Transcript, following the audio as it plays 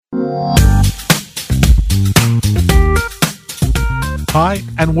Hi,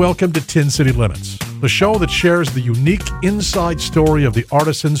 and welcome to Tin City Limits, the show that shares the unique inside story of the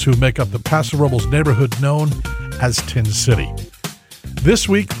artisans who make up the Paso Robles neighborhood known as Tin City. This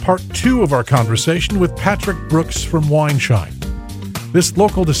week, part 2 of our conversation with Patrick Brooks from Wineshine. This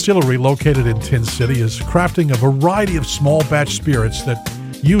local distillery located in Tin City is crafting a variety of small batch spirits that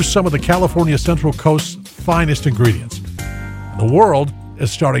use some of the California Central Coast's finest ingredients. The world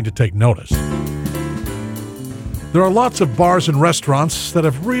is starting to take notice. There are lots of bars and restaurants that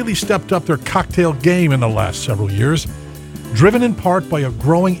have really stepped up their cocktail game in the last several years, driven in part by a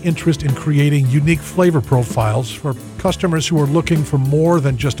growing interest in creating unique flavor profiles for customers who are looking for more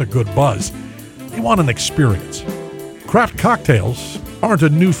than just a good buzz. They want an experience. Craft cocktails aren't a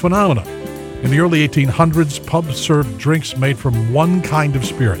new phenomenon. In the early 1800s, pubs served drinks made from one kind of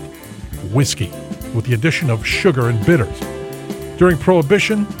spirit, whiskey, with the addition of sugar and bitters. During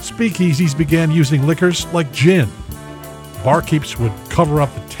Prohibition, speakeasies began using liquors like gin. Barkeeps would cover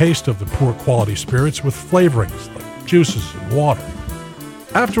up the taste of the poor quality spirits with flavorings like juices and water.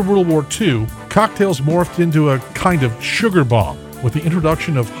 After World War II, cocktails morphed into a kind of sugar bomb with the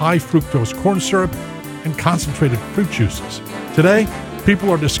introduction of high fructose corn syrup and concentrated fruit juices. Today,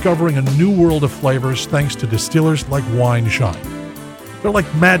 people are discovering a new world of flavors thanks to distillers like Wineshine. They're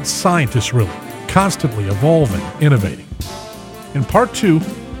like mad scientists, really, constantly evolving, innovating. In part 2,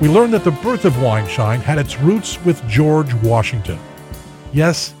 we learned that the birth of Wineshine had its roots with George Washington.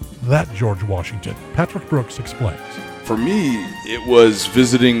 Yes, that George Washington. Patrick Brooks explains. For me, it was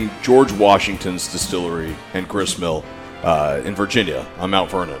visiting George Washington's distillery and grist mill in Virginia on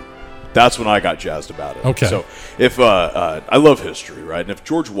Mount Vernon. That's when I got jazzed about it. Okay. So if I love history, right? And if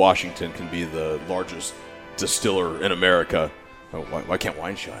George Washington can be the largest distiller in America, why can't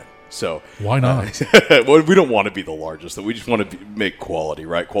Wineshine? So why not? Well, we don't want to be the largest. We just want to make quality,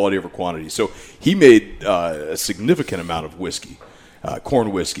 right? Quality over quantity. So he made a significant amount of whiskey,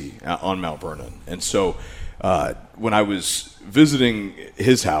 corn whiskey, on Mount Vernon. And so when I was visiting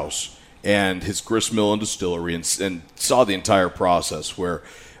his house and his grist mill and distillery and saw the entire process where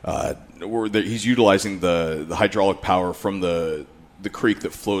he's utilizing the hydraulic power from the creek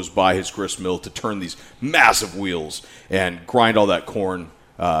that flows by his grist mill to turn these massive wheels and grind all that corn.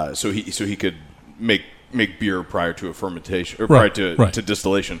 So he could make beer prior to a fermentation or prior to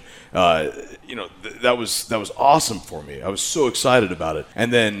distillation. That was awesome for me. I was so excited about it.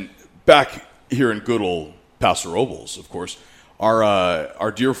 And then back here in good old Paso Robles, of course,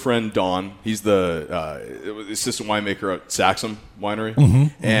 our dear friend Don, he's the assistant winemaker at Saxum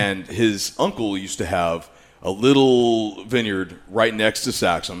Winery, and his uncle used to have a little vineyard right next to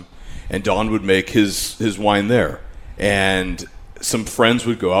Saxum, and Don would make his wine there. And some friends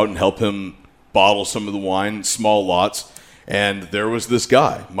would go out and help him bottle some of the wine, small lots. And there was this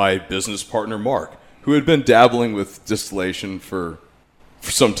guy, my business partner, Mark, who had been dabbling with distillation for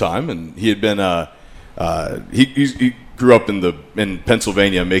some time. And he had been, he grew up in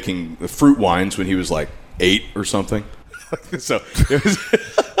Pennsylvania making the fruit wines when he was like 8 or something. So it was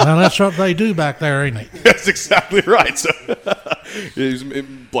well, that's what they do back there, ain't it? That's exactly right. So it was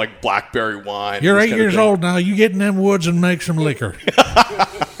like blackberry wine. You're 8 years old now. You get in them woods and make some liquor.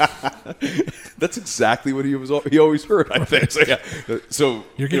 That's exactly what he always heard, I think. So yeah. So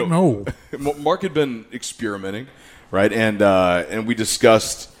you're getting old. Mark had been experimenting, right? And we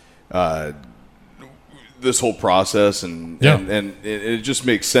discussed this whole process, and it just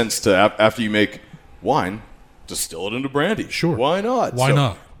makes sense to after you make wine, distill it into brandy. Sure. Why not? Why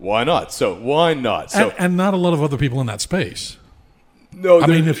not? Why not? So why not? So and not a lot of other people in that space. No, I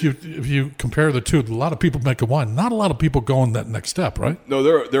mean, if you compare the two, a lot of people make a wine. Not a lot of people go on that next step, right? No,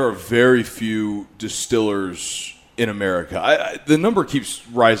 there are very few distillers in America. The number keeps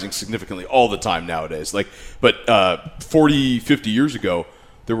rising significantly all the time nowadays. But 40, 50 years ago,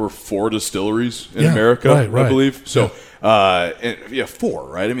 there were 4 distilleries in America, I believe. So, 4,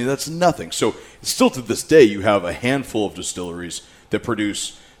 right? I mean, that's nothing. So, still to this day, you have a handful of distilleries that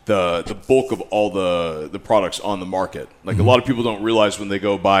produce the bulk of all the products on the market. Like a lot of people don't realize when they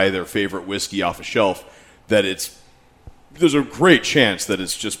go buy their favorite whiskey off a shelf that there's a great chance that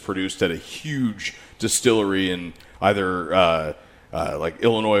it's just produced at a huge distillery in either like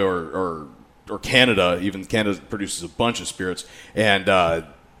Illinois or Canada. Even Canada produces a bunch of spirits, and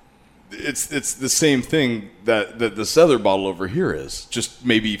it's the same thing that this other bottle over here is, just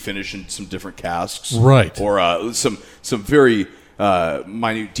maybe finished in some different casks, right? Or some very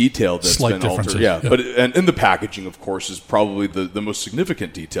minute detail that's slight been altered. differences. Yeah. But and the packaging, of course, is probably the most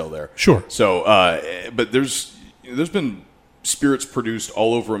significant detail there. Sure. So, but there's been spirits produced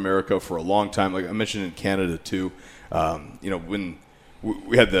all over America for a long time. Like I mentioned in Canada too. When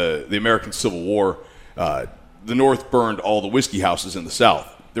we had the American Civil War, the North burned all the whiskey houses in the South.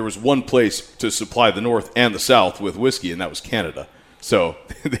 There was one place to supply the North and the South with whiskey, and that was Canada. So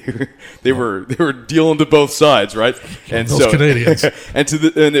they were dealing to both sides, right? And those Canadians.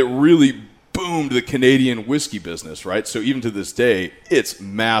 and it really boomed the Canadian whiskey business, right? So even to this day, it's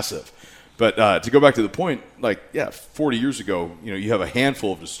massive. But to go back to the point, 40 years ago, you have a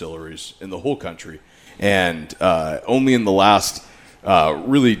handful of distilleries in the whole country, and only in the last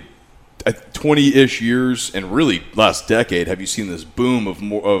really 20-ish years and really last decade have you seen this boom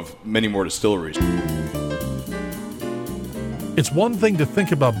of many more distilleries. It's one thing to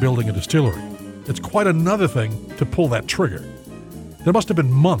think about building a distillery. It's quite another thing to pull that trigger. There must have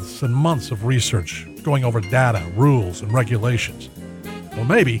been months and months of research going over data, rules, and regulations. Well,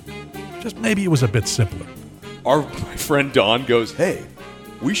 just maybe it was a bit simpler. My friend Don goes, "Hey,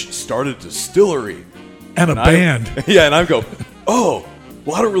 we should start a distillery." And a band. And I go, "Oh,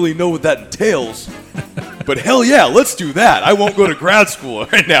 well, I don't really know what that entails. But hell yeah, let's do that. I won't go to grad school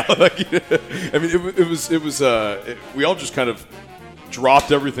right now." We all just kind of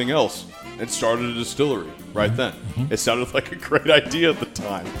dropped everything else and started a distillery right then. It sounded like a great idea at the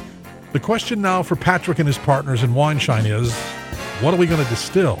time. The question now for Patrick and his partners in Wineshine is, what are we going to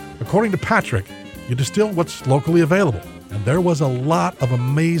distill? According to Patrick, you distill what's locally available. And there was a lot of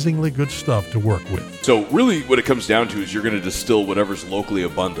amazingly good stuff to work with. So really what it comes down to is you're going to distill whatever's locally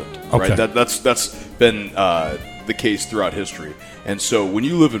abundant, okay. Right? That's been the case throughout history. And so when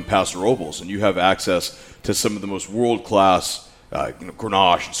you live in Paso Robles and you have access to some of the most world-class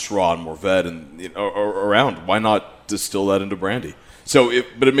Grenache and Syrah and Mourvedre and around, why not distill that into brandy?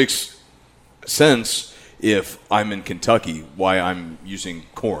 But it makes sense if I'm in Kentucky why I'm using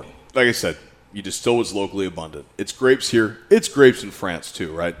corn. Like I said, you distill what's locally abundant. It's grapes here. It's grapes in France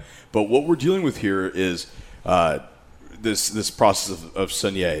too, right? But what we're dealing with here is this process of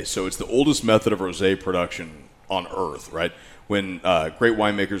saignée. So it's the oldest method of rosé production on earth, right? When great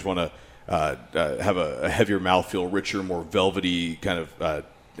winemakers want to have a heavier mouthfeel, richer, more velvety kind of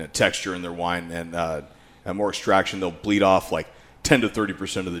texture in their wine and more extraction, they'll bleed off like 10 to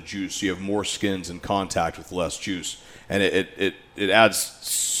 30% of the juice. So you have more skins in contact with less juice. And it adds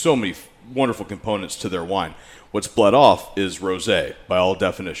so many wonderful components to their wine. What's bled off is rosé by all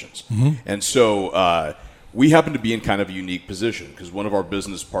definitions. And so we happen to be in kind of a unique position because one of our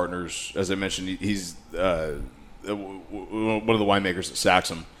business partners, as I mentioned, he's one of the winemakers at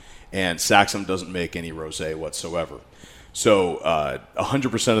Saxum, and Saxum doesn't make any rosé whatsoever. So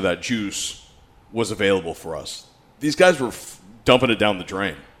 100% of that juice was available for us. These guys were dumping it down the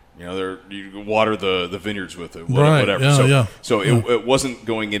drain. You water the vineyards with it, whatever. Yeah, so it wasn't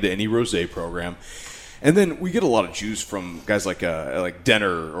going into any rosé program. And then we get a lot of juice from guys like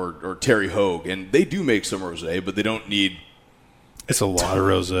Denner or Terry Hogue, and they do make some rosé, but they don't need. It's a lot of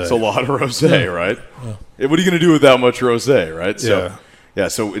rosé. It's a lot of rosé, right? Yeah. What are you going to do with that much rosé, right? So,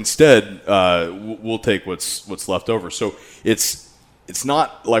 So instead, we'll take what's left over. So it's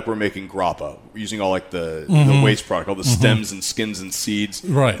not like we're making grappa. We're using all like the waste product, all the stems and skins and seeds,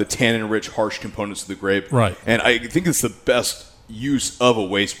 right. The tannin-rich, harsh components of the grape. Right. And I think it's the best use of a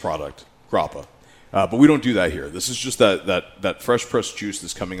waste product, grappa. But we don't do that here. This is just that fresh pressed juice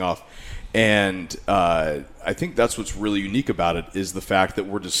that's coming off. And I think that's what's really unique about it is the fact that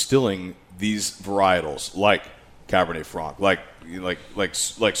we're distilling these varietals like Cabernet Franc, like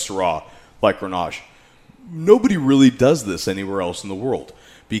Syrah, like Grenache. Nobody really does this anywhere else in the world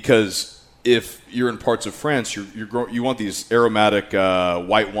because if you're in parts of France, you want these aromatic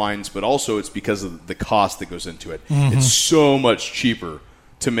white wines, but also it's because of the cost that goes into it. It's so much cheaper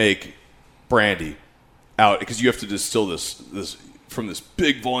to make brandy out because you have to distill this from this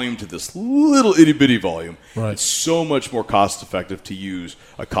big volume to this little itty bitty volume. Right. It's so much more cost effective to use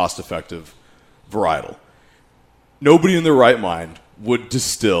a cost effective varietal. Nobody in their right mind would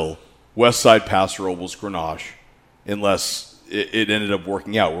distill Westside Paso Robles Grenache unless it ended up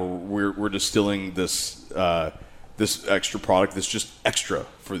working out. We're distilling this extra product that's just extra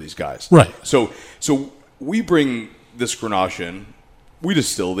for these guys. Right. So we bring this Grenache in, we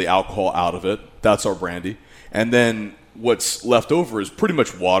distill the alcohol out of it. That's our brandy, and then what's left over is pretty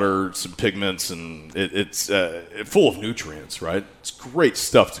much water, some pigments, and it's full of nutrients. Right. It's great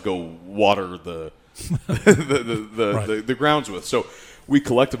stuff to go water the grounds with. So we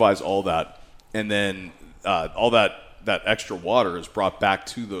collectivize all that, and then all that extra water is brought back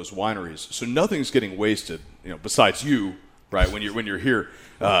to those wineries. So nothing's getting wasted, besides you, right? When you're here,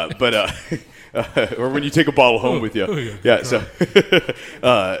 or when you take a bottle home with you. Yeah. So,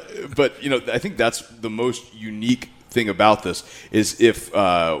 but I think that's the most unique thing about this is if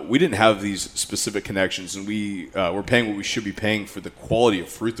we didn't have these specific connections and we were paying what we should be paying for the quality of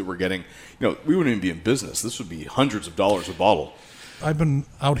fruit that we're getting, we wouldn't even be in business. This would be hundreds of dollars a bottle. I've been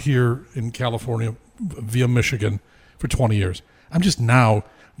out here in California via Michigan for 20 years. I'm just now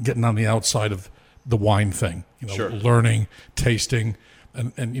getting on the outside of the wine thing, Sure. learning, tasting,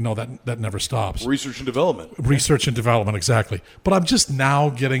 and that never stops. Research and development. Research and development, exactly. But I'm just now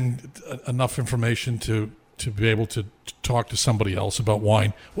getting enough information to be able to talk to somebody else about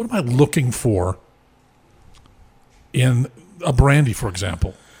wine. What am I looking for in a brandy, for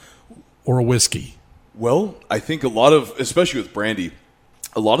example, or a whiskey? Well, I think a lot of, especially with brandy,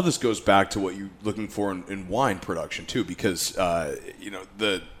 a lot of this goes back to what you're looking for in wine production too, because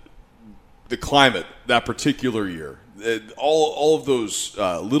the climate that particular year, all of those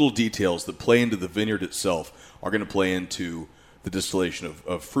little details that play into the vineyard itself are going to play into the distillation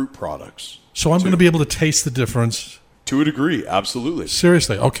of fruit products. So I'm going to be able to taste the difference. To a degree, absolutely.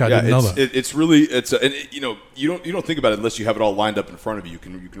 Seriously, okay, I didn't know that. It's really you don't think about it unless you have it all lined up in front of you. You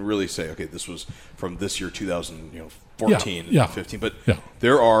can really say, okay, this was from this year 2014 and 15. But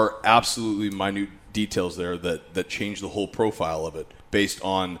there are absolutely minute details there that change the whole profile of it based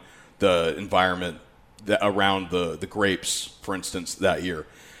on the environment around the grapes, for instance, that year.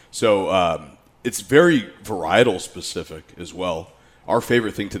 So it's very varietal specific as well. Our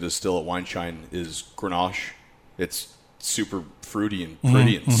favorite thing to distill at Wineshine is Grenache. It's super fruity and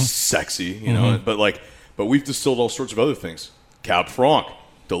pretty and sexy, but we've distilled all sorts of other things. Cab Franc,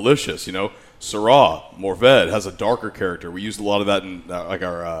 delicious, Syrah, Mourvedre has a darker character. We use a lot of that in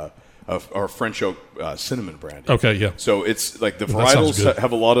our French oak cinnamon brandy. Okay, yeah. So it's like the varietals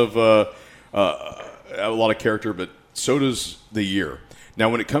have a lot of character, but so does the year. Now,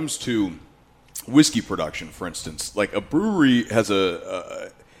 when it comes to whiskey production, for instance, like a brewery has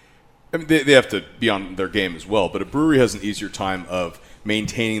they have to be on their game as well, but a brewery has an easier time of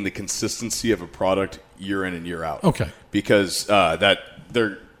maintaining the consistency of a product year in and year out. Okay. Because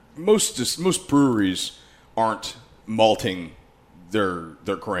most breweries aren't malting their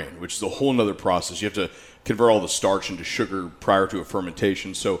grain, which is a whole nother process. You have to convert all the starch into sugar prior to a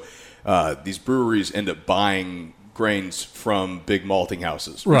fermentation. So these breweries end up buying grains from big malting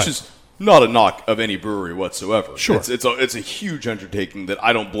houses, which is not a knock of any brewery whatsoever. Sure. It's a huge undertaking that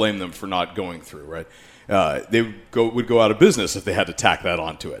I don't blame them for not going through, right? They would go out of business if they had to tack that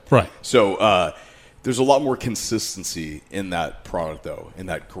onto it. Right. So there's a lot more consistency in that product, though, in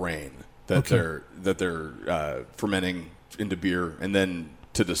that grain that they're fermenting into beer and then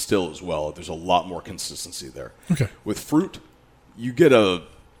to distill as well. There's a lot more consistency there. Okay. With fruit, you get a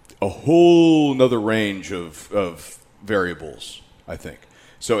whole nother range of variables, I think.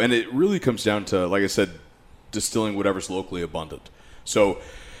 So, and it really comes down to, like I said, distilling whatever's locally abundant. So,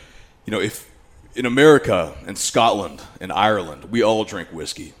 if in America and Scotland and Ireland, we all drink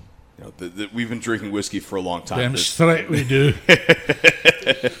whiskey. We've been drinking whiskey for a long time. Damn straight we do.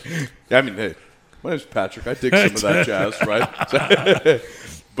 I mean, hey, my name's Patrick. I dig some of that jazz, right?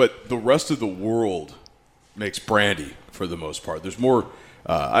 But the rest of the world makes brandy for the most part. There's more.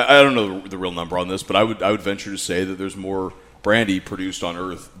 I don't know the real number on this, but I would venture to say that there's more brandy produced on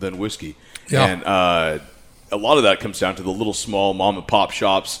Earth than whiskey. Yeah. And a lot of that comes down to the little small mom and pop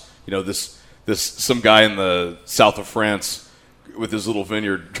shops. Some guy in the south of France with his little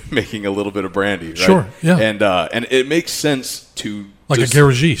vineyard making a little bit of brandy, right? Sure, yeah. And it makes sense to a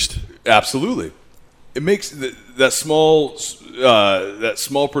garagiste. Absolutely. It makes that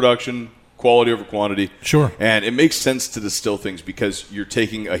small production, quality over quantity. Sure. And it makes sense to distill things because you're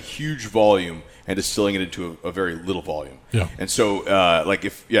taking a huge volume and distilling it into a very little volume. Yeah. And so,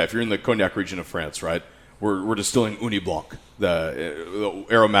 if you're in the Cognac region of France, right, we're distilling Uni Blanc, the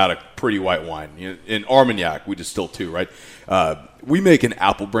aromatic, pretty white wine. In Armagnac, we distill too, right? We make an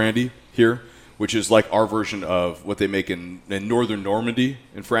apple brandy here, which is like our version of what they make in northern Normandy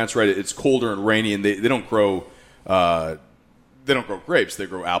in France, right? It's colder and rainy, and they don't grow grapes; they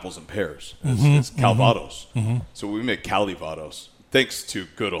grow apples and pears. It's Calvados. Mm-hmm. So we make Calvados. Thanks to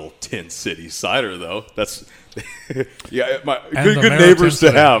good old Tin City cider, though. That's good neighbors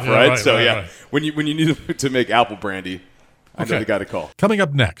to have, right? Right. When you need to make apple brandy, I know the guy to call. Coming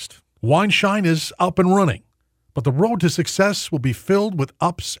up next, Wineshine is up and running, but the road to success will be filled with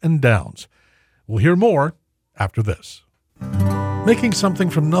ups and downs. We'll hear more after this. Making something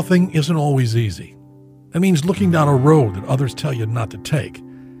from nothing isn't always easy. It means looking down a road that others tell you not to take,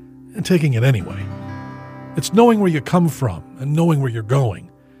 and taking it anyway. It's knowing where you come from and knowing where you're going,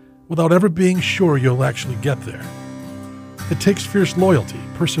 without ever being sure you'll actually get there. It takes fierce loyalty,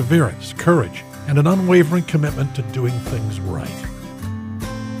 perseverance, courage, and an unwavering commitment to doing things right.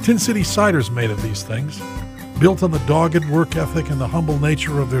 Tin City Cider's made of these things. built on the dogged work ethic and the humble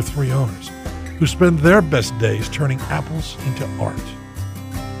nature of their 3 owners, who spend their best days turning apples into art.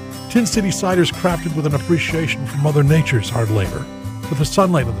 Tin City Cider is crafted with an appreciation for Mother Nature's hard labor, with the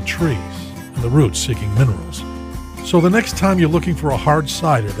sunlight on the trees and the roots seeking minerals. So the next time you're looking for a hard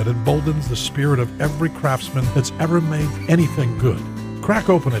cider that emboldens the spirit of every craftsman that's ever made anything good, crack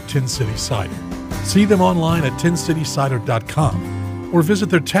open a Tin City Cider. See them online at tincitycider.com or visit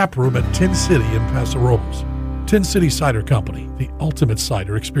their tap room at Tin City in Paso Robles. Tin City Cider Company, the ultimate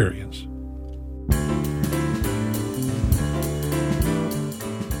cider experience.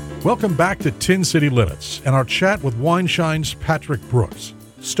 Welcome back to Tin City Limits and our chat with Wineshine's Patrick Brooks.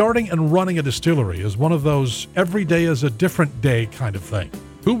 Starting and running a distillery is one of those every day is a different day kind of thing.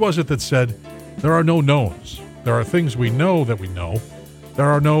 Who was it that said, there are no knowns? There are things we know that we know. There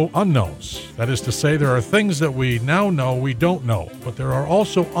are no unknowns. That is to say, there are things that we now know we don't know, but there are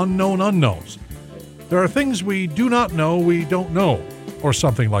also unknown unknowns. There are things we do not know we don't know, or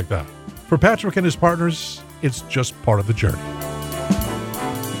something like that. For Patrick and his partners, it's just part of the journey.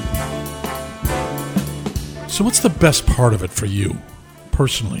 So what's the best part of it for you,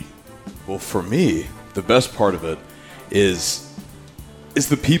 personally? Well, for me, the best part of it is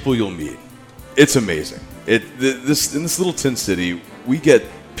the people you'll meet. It's amazing. In this little tin city, we get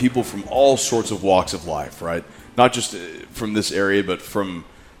people from all sorts of walks of life, right? Not just from this area, but from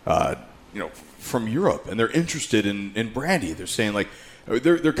from Europe, and they're interested in brandy. They're saying like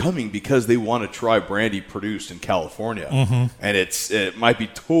they're coming because they want to try brandy produced in California, and it might be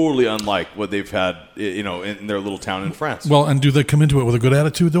totally unlike what they've had, in their little town in France. Well, and do they come into it with a good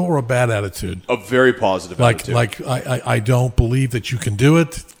attitude though, or a bad attitude? A very positive attitude. Like I don't believe that you can do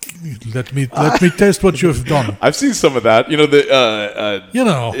it. Let me taste what you have done. I've seen some of that.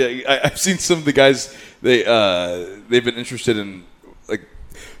 I've seen some of the guys. They've been interested in like.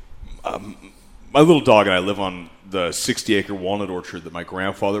 My little dog and I live on the 60-acre walnut orchard that my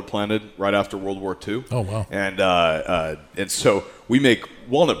grandfather planted right after World War II. Oh, wow. And so we make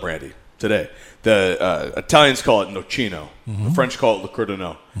walnut brandy today. The Italians call it nocino. The French call it Le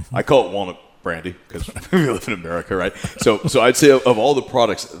Cordonneau. I call it walnut brandy because we live in America, right? So I'd say of all the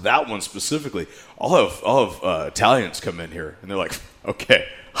products, that one specifically, I'll have Italians come in here, and they're like, okay,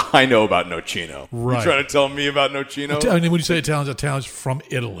 I know about nocino. Right. You trying to tell me about nocino? I mean, when you say Italians from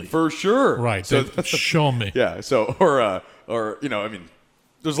Italy. For sure. Right. So show me. Yeah. So, or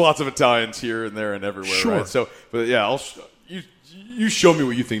there's lots of Italians here and there and everywhere. Sure. Right? So, but yeah, you show me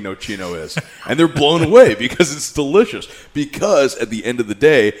what you think nocino is. And they're blown away because it's delicious. Because at the end of the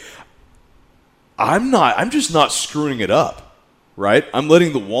day, I'm just not screwing it up. Right? I'm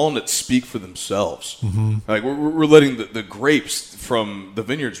letting the walnuts speak for themselves. Like we're letting the grapes from the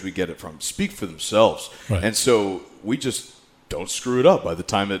vineyards we get it from speak for themselves. Right. And so we just don't screw it up by the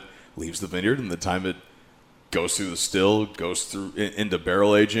time it leaves the vineyard and the time it goes through the still, goes through into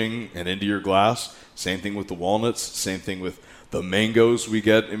barrel aging and into your glass. Same thing with the walnuts. Same thing with the mangoes we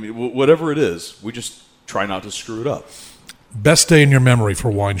get. I mean, whatever it is, we just try not to screw it up. Best day in your memory for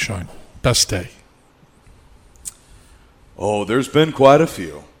Wineshine. Best day. Oh, there's been quite a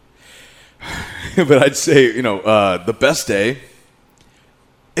few. But I'd say, the best day,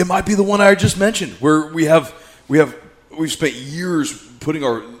 it might be the one I just mentioned, where we've spent years putting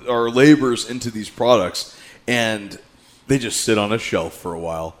our labors into these products, and they just sit on a shelf for a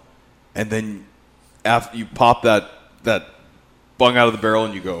while. And then after you pop that bung out of the barrel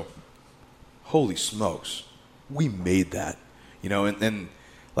and you go, holy smokes, we made that. And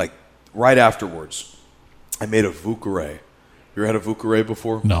like right afterwards, I made a Vouqueret. You ever had a Vouqueret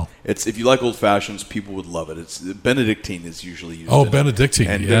before? No. It's if you like old fashions, people would love it. It's Benedictine is usually used. Oh, Benedictine.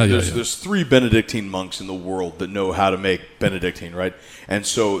 And there's 3 Benedictine monks in the world that know how to make Benedictine, right? And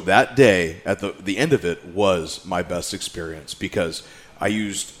so that day, at the end of it, was my best experience because I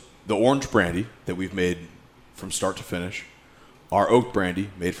used the orange brandy that we've made from start to finish, our oak brandy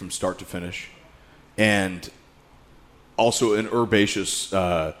made from start to finish, and also an herbaceous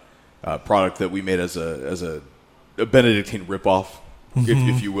product that we made as a Benedictine ripoff,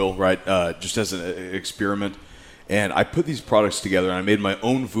 if you will, right? Just as an experiment. And I put these products together, and I made my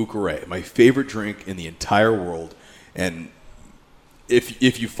own Vouqueret, my favorite drink in the entire world. And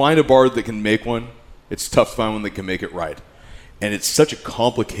if you find a bar that can make one, it's tough to find one that can make it right. And it's such a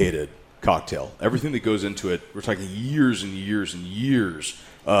complicated cocktail. Everything that goes into it, we're talking years and years and years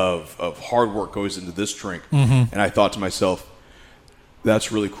of hard work goes into this drink. And I thought to myself,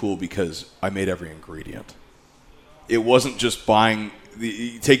 that's really cool because I made every ingredient. It wasn't just taking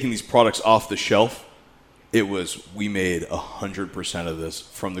these products off the shelf. It was, we made 100% of this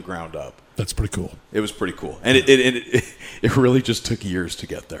from the ground up. That's pretty cool. It was pretty cool. And it really just took years to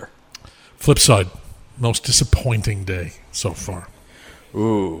get there. Flip side, Most disappointing day so far.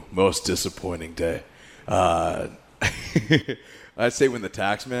 Ooh, most disappointing day. I'd say when the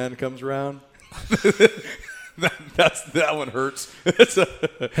tax man comes around. That one hurts.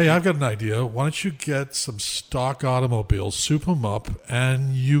 Hey, I've got an idea. Why don't you get some stock automobiles, soup them up,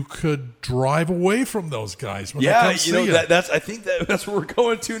 and you could drive away from those guys when they come see you. I think that's where we're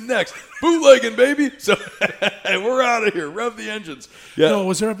going to next. Bootlegging, baby. So we're out of here. Rev the engines. Yeah. No,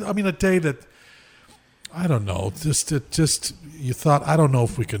 was there? I mean, a day that I don't know. Just you thought, I don't know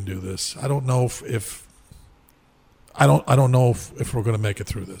if we can do this. I don't know if I don't know if we're going to make it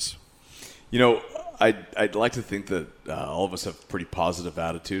through this. You know, I'd like to think that all of us have pretty positive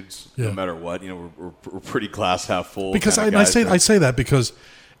attitudes, no matter what. You know, we're pretty glass half full. Because I say that because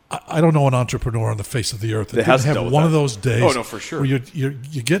I don't know an entrepreneur on the face of the earth that doesn't have one of those days. Oh no, for sure. Where you're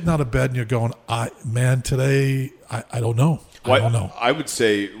getting out of bed and you're going, today I don't know. I don't know. I would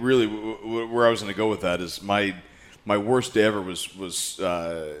say really where I was going to go with that is my worst day ever was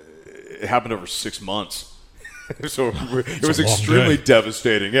it happened over 6 months. So it was extremely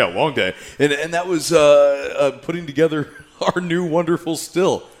devastating. Yeah, long day. And that was putting together our new wonderful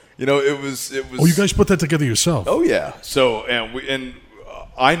still. You know, it was. Oh, you guys put that together yourself? Oh yeah. So and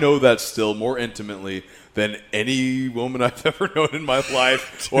I know that still more intimately than any woman I've ever known in my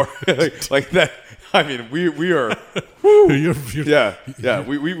life, or like that. I mean, we are. Yeah.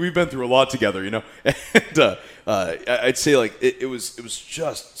 We've been through a lot together, you know. And I'd say like it was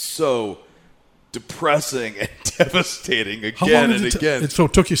just so depressing and devastating again and again. So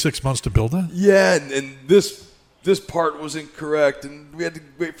it took you 6 months to build that? Yeah, and this part was incorrect, and we had to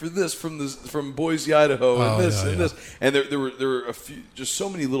wait for this from Boise, Idaho, and this, and there were a few, just so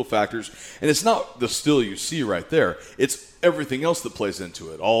many little factors, and it's not the still you see right there; it's everything else that plays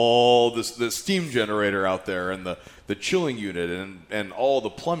into it. All the steam generator out there, and the chilling unit, and all the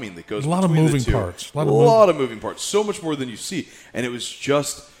plumbing that goes. A lot of moving parts. A lot of moving parts. So much more than you see, and it was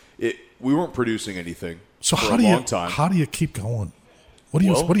just it. We weren't producing anything for a long time. How do you keep going? What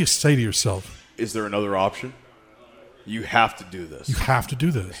do you say to yourself? Is there another option? You have to do this. You have to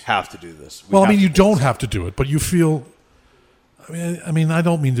do this. Have to do this. Well, I mean, you don't have to do it, but you feel. I mean, I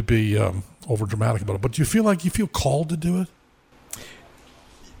don't mean to be over dramatic about it, but do you feel called to do it?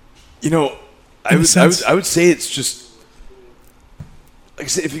 You know, I would say it's just. Like I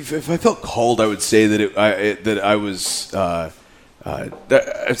say, if I felt called, I would say that I was.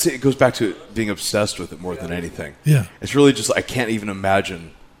 I'd say it goes back to being obsessed with it more than anything. Yeah, it's really just I can't even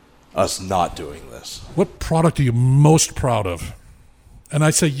imagine us not doing this. What product are you most proud of? And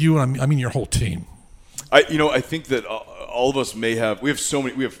I say you, and I mean your whole team. I think that all of us may have. We have so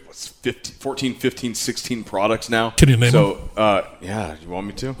many. We have 14, 15, 16 products now. Can you name them? Yeah, you want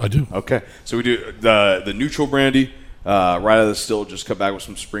me to? I do. Okay, so we do the neutral brandy. Right out of the still, just cut back with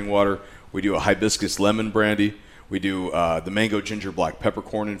some spring water. We do a hibiscus lemon brandy. We do the mango ginger black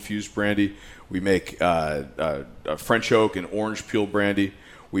peppercorn infused brandy. We make a French oak and orange peel brandy.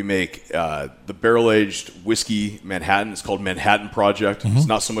 We make the barrel-aged whiskey Manhattan. It's called Manhattan Project. Mm-hmm. It's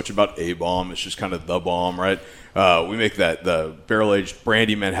not so much about a bomb. It's just kind of the bomb, right? We make the barrel-aged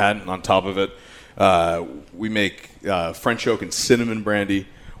brandy Manhattan on top of it. We make French oak and cinnamon brandy.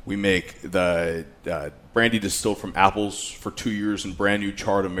 We make the brandy distilled from apples for 2 years in brand new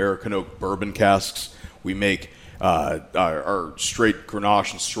charred American oak bourbon casks. We make our straight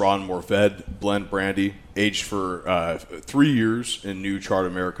Grenache and Syrah and Mourvedre blend brandy, aged for 3 years in new charred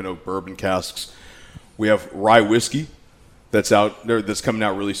American oak bourbon casks. We have rye whiskey that's out there, that's coming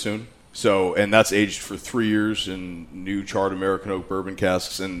out really soon. So, and that's aged for 3 years in new charred American oak bourbon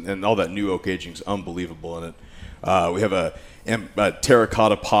casks, and all that new oak aging is unbelievable in it. We have a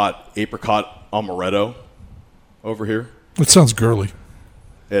terracotta pot apricot amaretto over here. It sounds girly.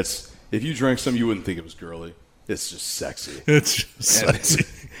 If you drank some, you wouldn't think it was girly. It's just sexy. It's just sexy.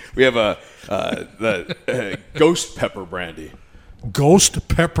 We have the ghost pepper brandy. Ghost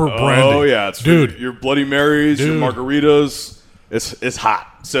pepper brandy. Oh yeah, it's dude. Your Bloody Marys, your margaritas. It's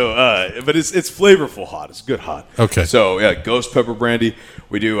hot. So, but it's flavorful hot. It's good hot. Okay. So yeah, ghost pepper brandy.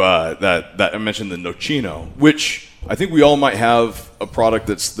 We do that. I mentioned the Nocino, which I think we all might have a product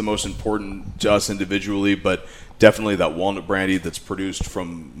that's the most important to us individually, but definitely that walnut brandy that's produced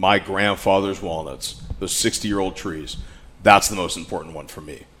from my grandfather's walnuts, those 60-year-old trees. That's the most important one for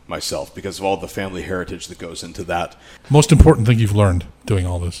me, myself, because of all the family heritage that goes into that. Most important thing you've learned doing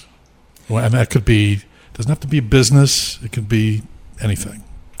all this? Well, and that doesn't have to be a business. It could be anything.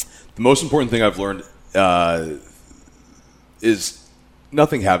 The most important thing I've learned is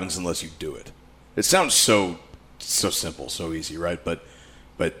nothing happens unless you do it. It sounds so simple, so easy, right? But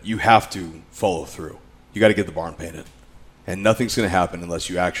you have to follow through. You got to get the barn painted, and nothing's going to happen unless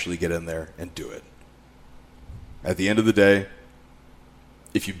you actually get in there and do it. At the end of the day,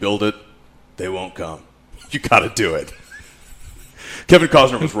 if you build it, they won't come. You got to do it. Kevin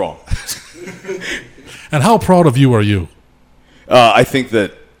Costner was wrong. And how proud of you are you? I think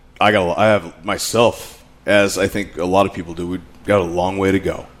that I have myself, as I think a lot of people do, we've got a long way to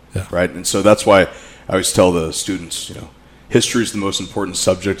go, right? And so that's why I always tell the students, history is the most important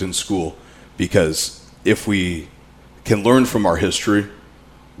subject in school, because if we can learn from our history,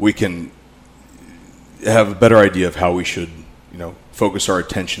 we can have a better idea of how we should, focus our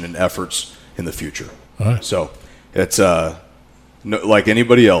attention and efforts in the future. All right. So it's like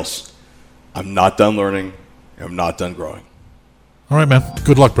anybody else, I'm not done learning. I'm not done growing. All right, man.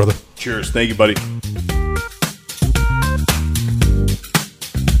 Good luck, brother. Cheers. Thank you, buddy.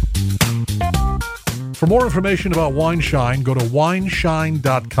 For more information about WineShine, go to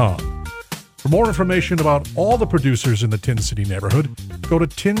wineshine.com. For more information about all the producers in the Tin City neighborhood, go to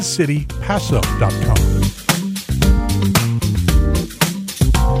tincitypaso.com.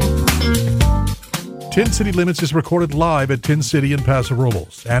 Tin City Limits is recorded live at Tin City in Paso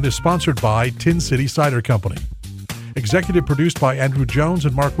Robles and is sponsored by Tin City Cider Company. Executive produced by Andrew Jones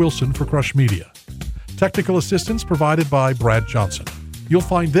and Mark Wilson for Crush Media. Technical assistance provided by Brad Johnson. You'll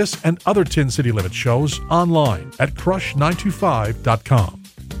find this and other Tin City Limits shows online at crush925.com.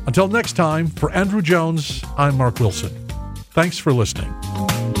 Until next time, for Andrew Jones, I'm Mark Wilson. Thanks for listening.